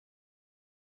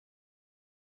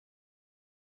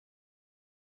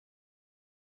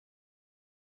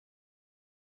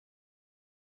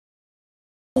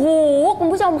โหคุณ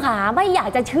ผู้ชมค่ะไม่อยาก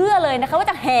จะเชื่อเลยนะคะว่า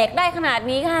จะแหกได้ขนาด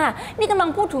นี้ค่ะนี่กำลัง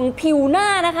พูดถึงผิวหน้า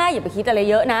นะคะอย่าไปคิดอะไร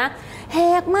เยอะนะแห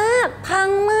กมากพัง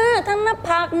มากทั้งหน้าผ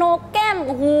ากโหนกแก้มโ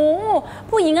อ้โห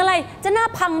ผู้หญิงอะไรจะหน้า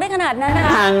พังได้ขนาดนั้นนะค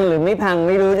ะพังหรือไม่พังไ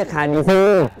ม่รู้จะขาดอยู่ที่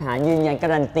ฐานยืนยันกา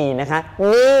รันตีนะคะ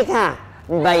นี่ค่ะ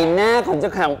ใบหน้าของเจ้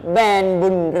าของแบรนด์บุ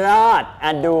ญรอด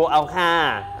ดูเอาค่ะ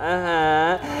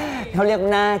เขาเรียก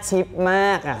หน้าชิปม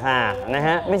ากอะค่ะนะฮ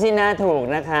ะไม่ใช่หน้าถูก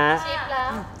นะคะชิปแล้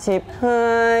วชิปเ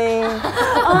ฮ้ย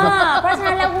เพราะฉะ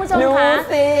นั้นแล้วคุณผู้ชมคะ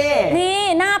นี่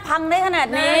หน้าพังได้ขนาด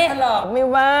นี้ถลอกไม่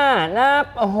ว่าหน้า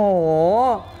โอ้โห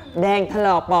แดงถล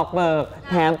อกปอกเบิก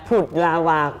แถมผุดลาว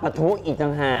าปะทุอีกต่า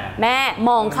งหากแม่ม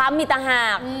องค้ำมีต่างหา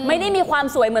กไม่ได้มีความ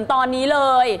สวยเหมือนตอนนี้เล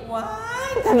ย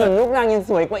ถนนลูกรังยัง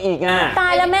สวยกว่าอีกอ่ะตา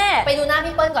ยแล้วแม่ไปดูหน้า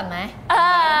พี่เปิ้ลก่อนไหม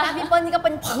หน้าพี่เปิ้ลนี่ก็เ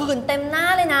ป็นผื่นเต็มหน้า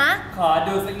เลยนะขอ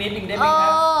ดูสักนิดหนึ่งได้ไหมครั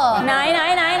บไหนใ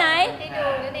ห้ดู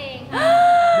นิดนึง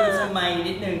ดูสมัย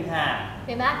นิดนึงค่ะเ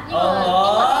ห็นไหม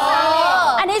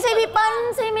อันนี้ใช่พี่เปิ้ล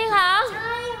ใช่ไหมคะใ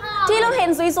ช่ค่ะที่เราเห็น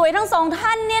สวยๆทั้งสองท่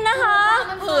านเนี่ยนะคะ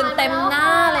ผื่นเต็มหน้า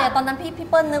เลยตอนนั้นพี่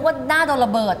เปิ้ลนึกว่าหน้าโดนร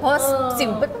ะเบิดเพราะสิ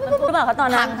วหรือเปล่าคะตอ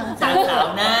นนั้นสาว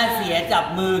หน้าเสียจับ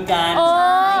มือกัน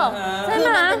ใช่ไหม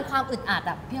มันเป็นความอึดอัด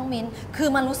อะพี่ยงมิ้นคือ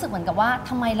มันรู้สึกเหมือนกับว่า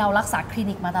ทำไมเรารักษาคลิ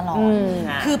นิกมาตลอด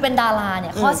คือเป็นดาราเนี่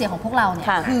ยข้อเสียของพวกเราเนี่ย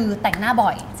คือแต่งหน้าบ่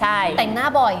อยใช่แต่งหน้า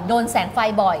บ่อยโดนแสงไฟ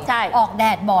บ่อยออกแด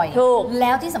ดบ่อยแ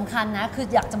ล้วที่สำคัญนะคือ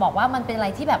อยากจะบอกว่ามันเป็นอะไร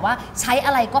ที่แบบว่าใช้อ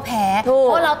ะไรก็แพ้เ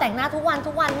พราะเราแต่งหน้าทุกวั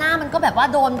นหน้ามันก็แบบว่า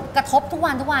โดนกระทบทุก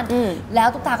วันแล้ว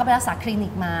ตุ๊กตาก็ไปรักษาคลินิ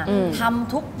กมาท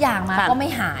ำทุกอย่างมาก็ไม่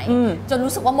หายจน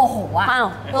รู้สึกว่าโมโหอ่ะ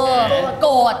โก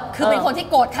รธคือเป็นคนที่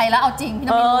โกรธใครแล้วเอาจริงพี่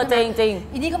น้องจริง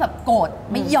อีนี่ก็แบบโกรธ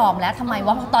ไม่ยอมแล้วทำไม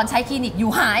ว่าตอนใช้คลินิกอ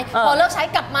ยู่หายพอเลิกใช้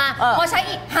กลับมาพอใช้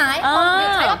อีกหายพอ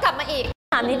ใช้ก็กลับมาอีก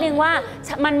ถามนิดนึงว่า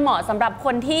มันเหมาะสำหรับค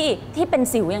นที่เป็น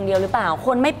สิวอย่างเดียวหรือเปล่าค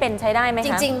นไม่เป็นใช้ได้ไหมคะจ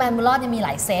ริงๆแบรนด์บุญรอดยังมีหล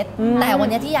ายเซตแต่วัน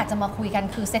นี้ที่อยากจะมาคุยกัน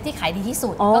คือเซตที่ขายดีที่สุ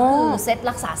ดก็คือเซต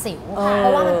รักษาสิวเพรา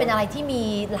ะว่ามันเป็นอะไรที่มี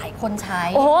หลายคนใช้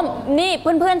โอ้โหนี่เ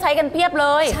พื่อนๆใช้กันเพียบเล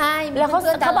ยใช่แล้วเข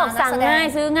าบอกสั่งง่าย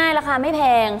ซื้อง่ายราคาไม่แพ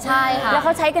งใช่ค่ะแล้วเข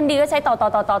าใช้กันดีก็ใช้ต่อ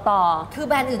คือ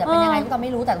แบรนด์อื่นเป็นยังไงก็ไ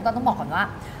ม่รู้แต่ต้องบอกก่อนว่า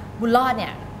บุญรอดเนี่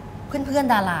ยเพื่อน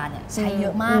ๆดาราเนี่ยใช้เยอ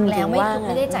ะมากแล้วไ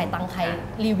ม่ได้จ่ายตังค์ใคร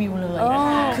รีวิวเลย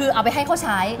คือเอาไปให้เขาใ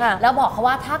ช้แล้วบอกเขา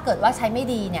ว่าถ้าเกิดว่าใช้ไม่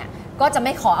ดีเนี่ยก็จะไ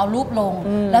ม่ขอเอารูปลง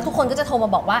แล้วทุกคนก็จะโทรมา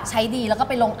บอกว่าใช้ดีแล้วก็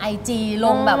ไปลง IG ล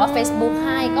งแบบว่า Facebook ใ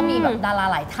ห้ก็มีแบบดารา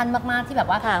หลายท่านมากๆที่แบบ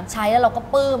ว่าใช้แล้วเราก็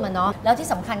ปลื้มเนาะแล้วที่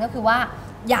สำคัญก็คือว่า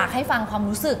อยากให้ฟังความ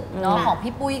รู้สึกเนาะของ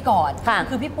พี่ปุ้ยก่อน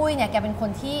คือพี่ปุ้ยเนี่ยแกเป็นคน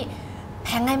ที่แ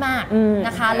พ้ง่ายมากน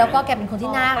ะคะแล้วก็แกเป็นคน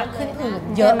ที่หน้าขึ้นผื่น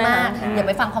เยอะมากเดี๋ยว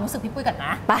ไปฟังความรู้สึกพี่ปุ้ยกันน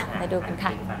ะไปดูกัน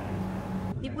ค่ะ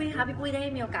พี่ปุ้ยคะพี่ปุ้ยได้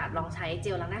มีโอกาสลองใช้เจ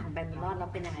ลล้างหน้าของแบรนด์บุญรอดแล้ว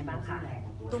เป็นยังไงบ้างคะ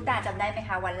ตุ๊กตาจำได้ไหมค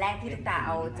ะวันแรกที่ตุ๊กตาเอ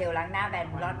าเจลล้างหน้าแบรน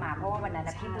ด์บุญรอดมาเพราะว่าวันนั้น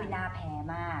พี่ปุ้ยหน้าแพ้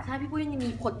มากใช่พี่ปุ้ยมี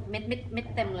ผดเม็ด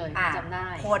เต็มเลยจำได้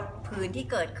ผดผื่นที่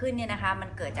เกิดขึ้นเนี่ยนะคะมัน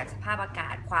เกิดจากสภาพอากา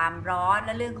ศความร้อนแ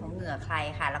ละเรื่องของเหงื่อใคร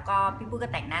ค่ะแล้วก็พี่ปุ้ยก็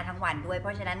แต่งหน้าทั้งวันด้วยเพร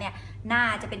าะฉะนั้นเนี่ยหน้า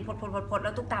จะเป็นผดแ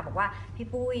ล้วตุ๊กตาบอกว่าพี่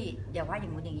ปุ้ยอย่าว่าอย่า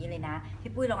งงู้นอย่างนี้เลยนะ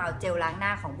พี่ปุ้ยลองเอาเจลล้างหน้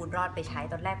าของบุญรอดไปใช้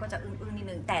ตอนแรกก็จะอึ้งนิด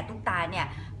นึงแต่ตุ๊กตาเนี่ย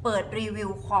เปิดรีวิว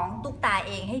ของตุ๊กตาเ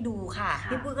องให้ดูค่ะ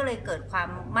พี่ปุ้ยก็เลยเกิดความ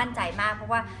มั่นใจมากเพรา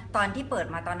ะว่าตอนที่เปิด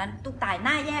มาตอนนั้นตุ๊กตาห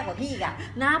น้าแย่กว่าพี่อีกอะ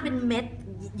หน้าเป็นเม็ด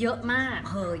เยอะมาก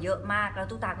เยอะมากแล้ว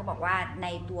ตุ๊กตาก็บอกว่าใน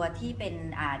ตัวที่เป็น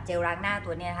เจลล้างหน้าตั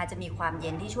วนี้นะคะจะมีความเย็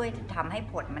นที่ช่วยทำให้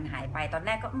ผดมันหายไปตอนแ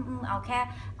รกก็เอาแค่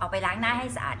เอาไปล้างหน้าให้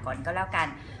สะอาดก่อนก็แล้วกัน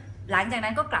หลังจาก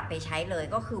นั้นก็กลับไปใช้เลย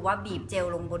ก็คือว่าบีบเจล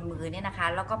ลงบนมือเนี่ยนะคะ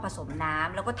แล้วก็ผสมน้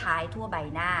ำแล้วก็ทายทั่วใบ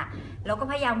หน้าแล้วก็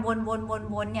พยายามว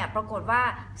นเนี่ยปรากฏว่า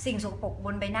สิ่งสกปรกบ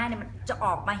นใบหน้าเนี่ยมันจะอ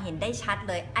อกมาเห็นได้ชัด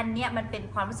เลยอันเนี้ยมันเป็น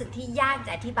ความรู้สึกที่ยากจ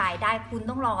ะอธิบายได้คุณ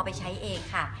ต้องลองเอาไปใช้เอง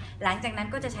ค่ะหลังจากนั้น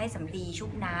ก็จะใช้สำลีชุ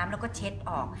บน้ำแล้วก็เช็ด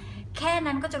ออกแค่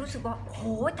นั้นก็จะรู้สึกว่าโห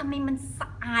ทำไมมันสะ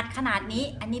อาดขนาดนี้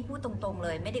อันนี้พูดตรงๆเล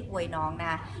ยไม่ได้อวยน้องน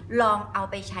ะลองเอา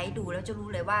ไปใช้ดูแล้วจะรู้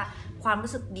เลยว่าความ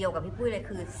รู้สึกเดียวกับพี่ปุ้ยเลย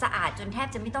คือสะอาดจนแทบ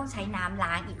จะไม่ต้องใช้น้ำ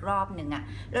ล้างอีกรอบหนึ่งอะ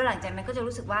แล้วหลังจากนั้นก็จะ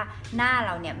รู้สึกว่าหน้าเ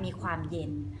ราเนี่ยมีความเย็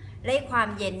นและความ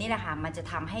เย็นนี่แหละค่ะมันจะ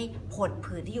ทำให้ผด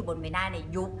ผื่นที่อยู่บนใบหน้าเนี่ย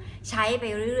ยุบใช้ไป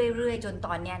เรื่อยๆจนต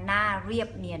อนนี้หน้าเรียบ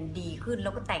เนียนดีขึ้นแล้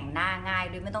วก็แต่งหน้าง่าย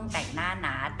ด้วยไม่ต้องแต่งหน้าหน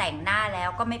าแต่งหน้าแล้ว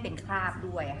ก็ไม่เป็นคราบ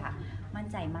ด้วยค่ะมั่น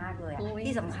ใจมากเลย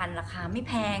ที่สำคัญราคาไม่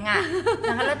แพงอ่ะ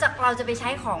นะคะแล้วเราจะไปใช้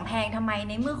ของแพงทำไม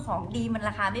ในเมื่อของดีมัน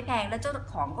ราคาไม่แพงแล้วเจ้า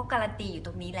ของก็การันตีอยู่ต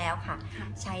รงนี้แล้วค่ะ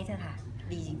ใช้เถอะค่ะ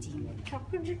ดีจริงๆเลยขอบ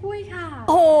คุณพี่ปุ้ยค่ะ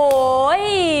โอ้ย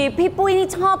พ พี่ปุ้ยนี่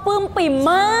ชอบปลื้มปิ่ม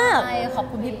มาก ใช่ขอบ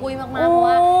คุณพี่ปุ้ยมากๆเพราะ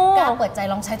ว่ากล้าเปิดใจ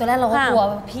ลองใช้ตัวแรกเราก็กลัว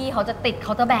พี่เขาจะติดเข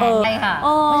าจะแบนใช่ค่ะ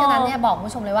เพราะฉะนั้นเนี่ยบอกคุณ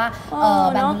ผู้ชมเลยว่า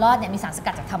แบรนด์บุญรอดเนี่ยมีสารส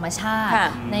กัดจากธรรมชาติ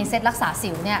ในเซตรักษาสิ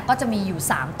วเนี่ยก็จะมีอยู่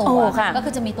3ตัวก็คื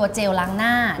อจะมีตัวเจลล้างห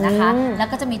น้านะคะแล้ว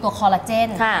ก็จะมีตัวคอลลาเจน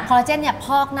เนี่ยพ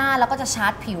อกหน้าแล้วก็จะชา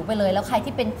ร์จผิวไปเลยแล้วใคร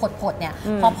ที่เป็นผดเนี่ย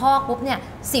พอพอกปุ๊บเนี่ย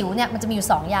สิวเนี่ยมันจะมีอยู่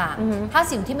2อย่างถ้า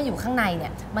สิวที่มันอยู่ข้างในเนี่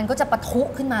ยมันก็จะปะทุ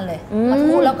ขึ้นมาเลยปะ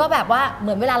ทุแล้วก็แบบว่าเห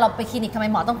มือนเวลาเราไปคลินิกทำไม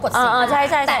หมอต้องกดสิว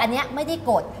แต่อันเนี้ยไม่ได้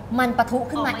กดมันปะทุ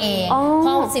ขึ้นมาเองพ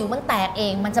อสิวมันแตกเอ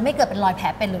งมันจะไม่เกิดเป็นรอยแผล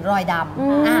เป็นหรือรอยด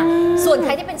ำส่วนใค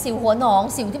รที่เป็นสิวหัวหนอง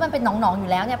สิวที่มันเป็นหนองๆอยู่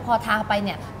แล้วเนี่ยพอทาไปเ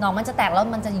นี่ยหนองมันจะแตกแล้ว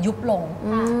มันจะยุบลง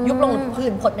ผื่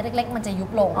นผดเล็กๆมันจะยุบ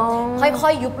ลงค่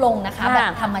อยๆยุบลงนะคะแบบ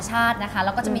ธรรมชาตินะคะแ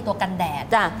ล้วก็จะมีตัวกันแดด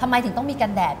ทำไมถึงต้องมีกั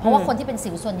นแดดเพราะว่าคนที่เป็นสิ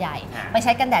วส่วนใหญ่ไปใ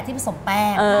ช้กันแดดที่ผสมแป้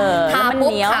งทาปุ๊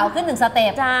บขาวขึ้น1 สเต็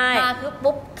ปทา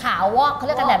ปุ๊บขาววอกเขาเ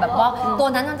รียกกันแดดแบบวอกตัว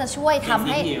นั้นมันจะช่วยทำใ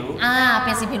ห้เป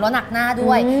ลี่ยนสีผิวแล้วหนักหน้า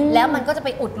ด้วยแล้วมันก็จะไป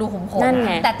อุดรูขุมขน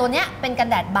แต่ตัวเนี้ยเป็นกัน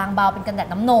แดดบางเบาเป็นกันแดด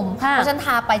น้ำนมเพราะฉะนั้นท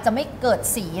าไปจะไม่เกิด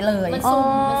สีเลยมัน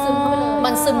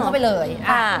ซึมเข้าไปเลย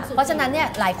เพราะฉะนั้นเนี่ย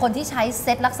หลายคนที่ใช้เซ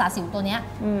ตรักษาสิวตัวเนี้ย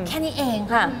แค่นี้เอง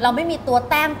เราไม่มีตัว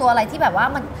แต้มตัวอะไรที่แบบว่า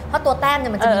มันเพราะตัวแต้มเนี่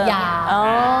ยมันจะมียา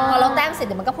พอเราแต้มเสร็จเ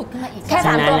ดี๋ยวมันก็ผุดขึ้นมาอีกแค่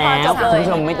3 ตัวพอจบเลยคุณผู้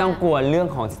ชมไม่ต้องกลัวเรื่อง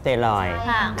ของสเตียรอยด์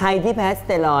ใครที่แพ้สเ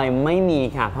ตียรอยด์ไม่มี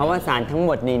ค่ะเพราะว่าสารทั้งห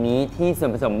มดในนี้ที่ส่ว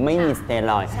นผสมไม่มีสเตีย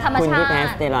รอยด์คุณที่แพ้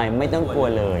สเตียรอยด์ไม่ต้องกลัว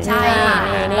เลยใช่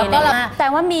แล้วก็แต่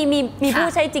ว่ามีผู้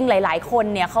ใช้จริงหลายๆคน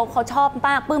เนี่ยเขาชอบม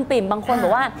ากปลื้มปิ่มบางคนบอ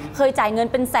กว่าเคยจ่ายเงิน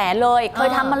เป็นแสนเลยเคย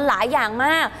ทำมันหลายอย่างม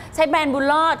ากใช้แบรนด์บุญ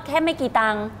รอดแค่ไม่กี่ตั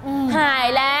งค์หาย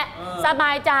และสบ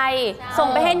ายใจส่ง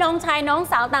ไปให้น้องชายน้อง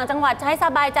สาวต่างจังหวัดใช้ส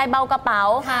บายใจเบากระเป๋า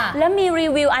แล้วมีรี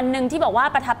วิวอันนึงที่บอกว่า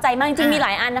ประทับใจมากจริงมีหล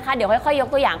ายอันนะคะเดี๋ยวค่อยๆยก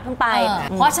ตัวอย่างขึ้นไป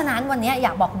เพราะฉะนั้นวันนี้อย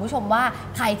ากบอกคุณผู้ชมว่า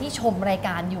ใครที่ชมรายก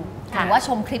ารอยู่หรือว่าช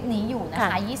มคลิปนี้อยู่นะ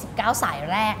คะ29 สาย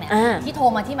แรกเนี่ยที่โทร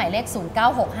มาที่หมายเลข 0965081060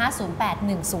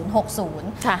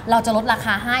 เราจะลดราค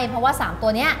าให้เพราะว่า 3 ตั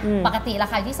วเนี้ยปกติรา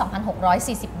คาที่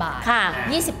 2,640 บาท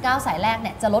29 สายแรกเ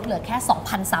นี่ยจะลดเหลือแค่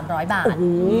 2,300 บาท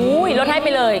ลดให้ไป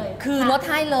เลยคือลด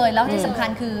ให้เลยแล้วที่สำคัญ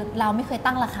คือเราไม่เคย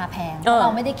ตั้งราคาแพงเรา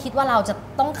ไม่ได้คิดว่าเราจะ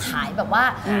ต้องขายแบบว่า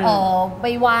ไป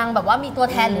วางแบบว่ามีตัว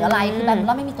แทนหรืออะไรคือแบบเ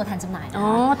ราไม่มีตัวแทนจำหน่าย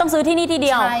ต้องซื้อที่นี่ที่เ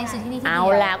ดียวใช่ซื้อที่นี่ที่เดียวเอา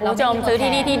ล่ะคุณผู้ชมซื้อที่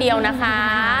นี่ที่เดียวนะคะ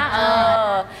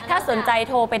ถ้าสนใจ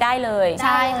โทรไปได้เลยใ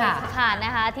ช่ค่ะน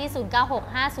ะคะที่ 0965081060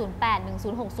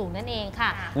 นั่นเองค่ะ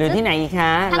หรือที่ไหนอีกค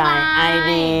ะ Line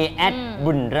ID @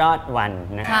บุญรอด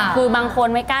1นะคะคือบางคน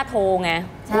ไม่กล้าโทรไง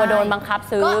กลัวโดนบังคับ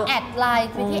ซื้อก็แอดไลน์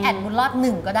ไปที่บุญรอด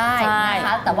1ก็ได้นะค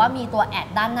ะแต่ว่ามีตัวแอด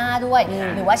ด้านหน้าด้วย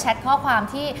หรือว่าแชทข้อความ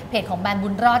ที่เพจของแบรนด์บุ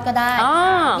ญรอดก็ได้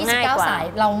29 สาย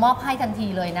เรามอบให้ทันที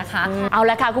เลยนะคะเอา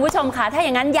ละค่ะคุณผู้ชมค่ะถ้าอ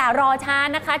ย่างนั้นอย่ารอช้า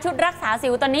นะคะชุดรักษาสิ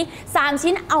วตอนนี้3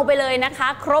 ชิ้นเอาไปเลยนะคะ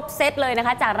ครบเซตเลยนะค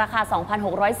ะจากราคา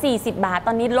 2,640 บาทต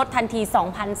อนนี้ลดทันที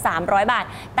 2,300 บาท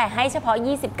แต่ให้เฉพาะ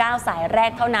29 สายแร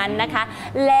กเท่านั้นนะคะ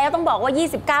แล้วต้องบอกว่า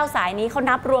29 สายนี้เขา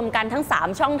นับรวมกันทั้ง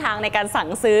3 ช่องทางในการสั่ง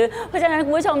ซื้อเพราะฉะนั้นคุ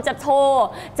ณผู้ชมจะโทร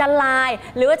จะไลน์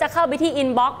หรือว่าจะเข้าไปที่อิน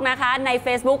บ็อกซ์นะคะใน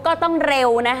Facebook ก็ต้องเร็ว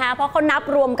นะคะเพราะเขานับ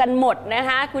รวมกันหมดนะค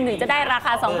ะคุณถึงจะได้ราค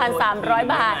า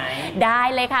 2,300 บาทได้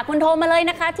เลยค่ะคุณโทรมาเลย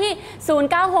นะคะที่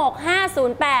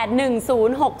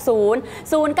 0965081060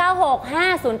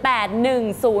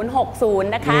 0965081060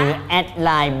 นะคะหรือแอดไล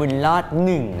น์บุญรอด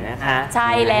1นะคะใช่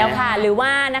แล้วค่ะหรือว่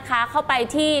านะคะเข้าไป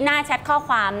ที่หน้าแชทข้อค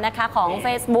วามนะคะของ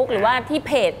Facebook หรือว่าที่เ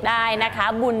พจได้นะคะ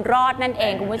บุญรอดนั่นเอ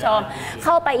งคุณผู้ชมเ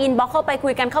ข้าไปอินบ็อกซ์เข้าไปคุ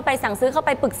ยกันเข้าไปสั่งซื้อเข้าไ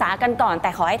ปปรึกษากันก่อนแต่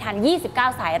ขอให้ทัน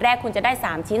29 สายแรกคุณจะได้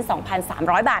3 ชิ้น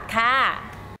 2,300 บาทค่ะ